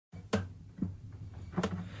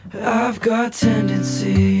I've got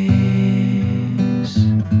tendencies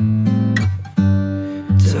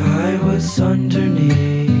to hide what's underneath,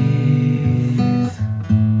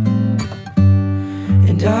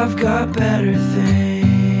 and I've got better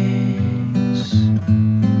things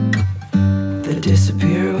that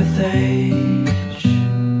disappear with age.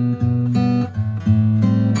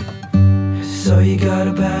 So you got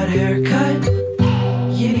a bad haircut,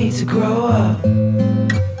 you need to grow up.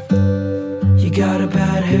 You got a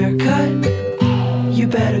bad haircut, you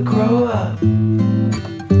better grow up.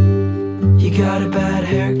 You got a bad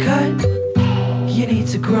haircut, you need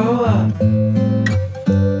to grow up.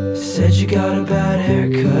 Said you got a bad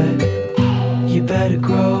haircut, you better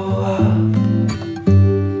grow up.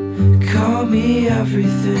 Call me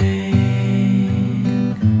everything,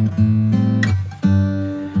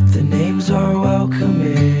 the names are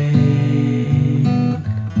welcoming.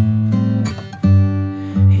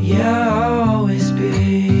 Yeah, I'll always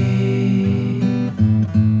be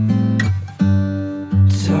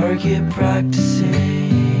target practicing.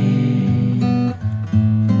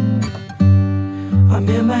 I'm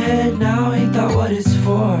in my head now, ain't that what it's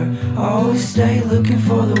for? I always stay looking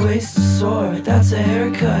for the ways to soar. That's a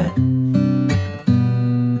haircut.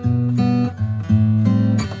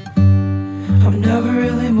 I'm never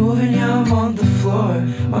really moving, yeah, I'm on the floor.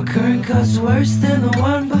 My current cut's worse than the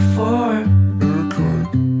one before.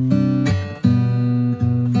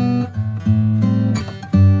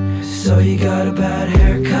 So you got a bad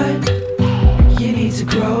haircut, you need to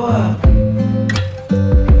grow up.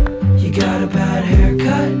 You got a bad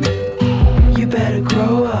haircut, you better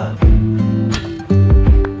grow up.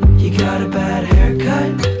 You got a bad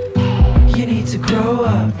haircut, you need to grow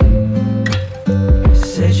up.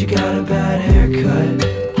 Said you got a bad haircut.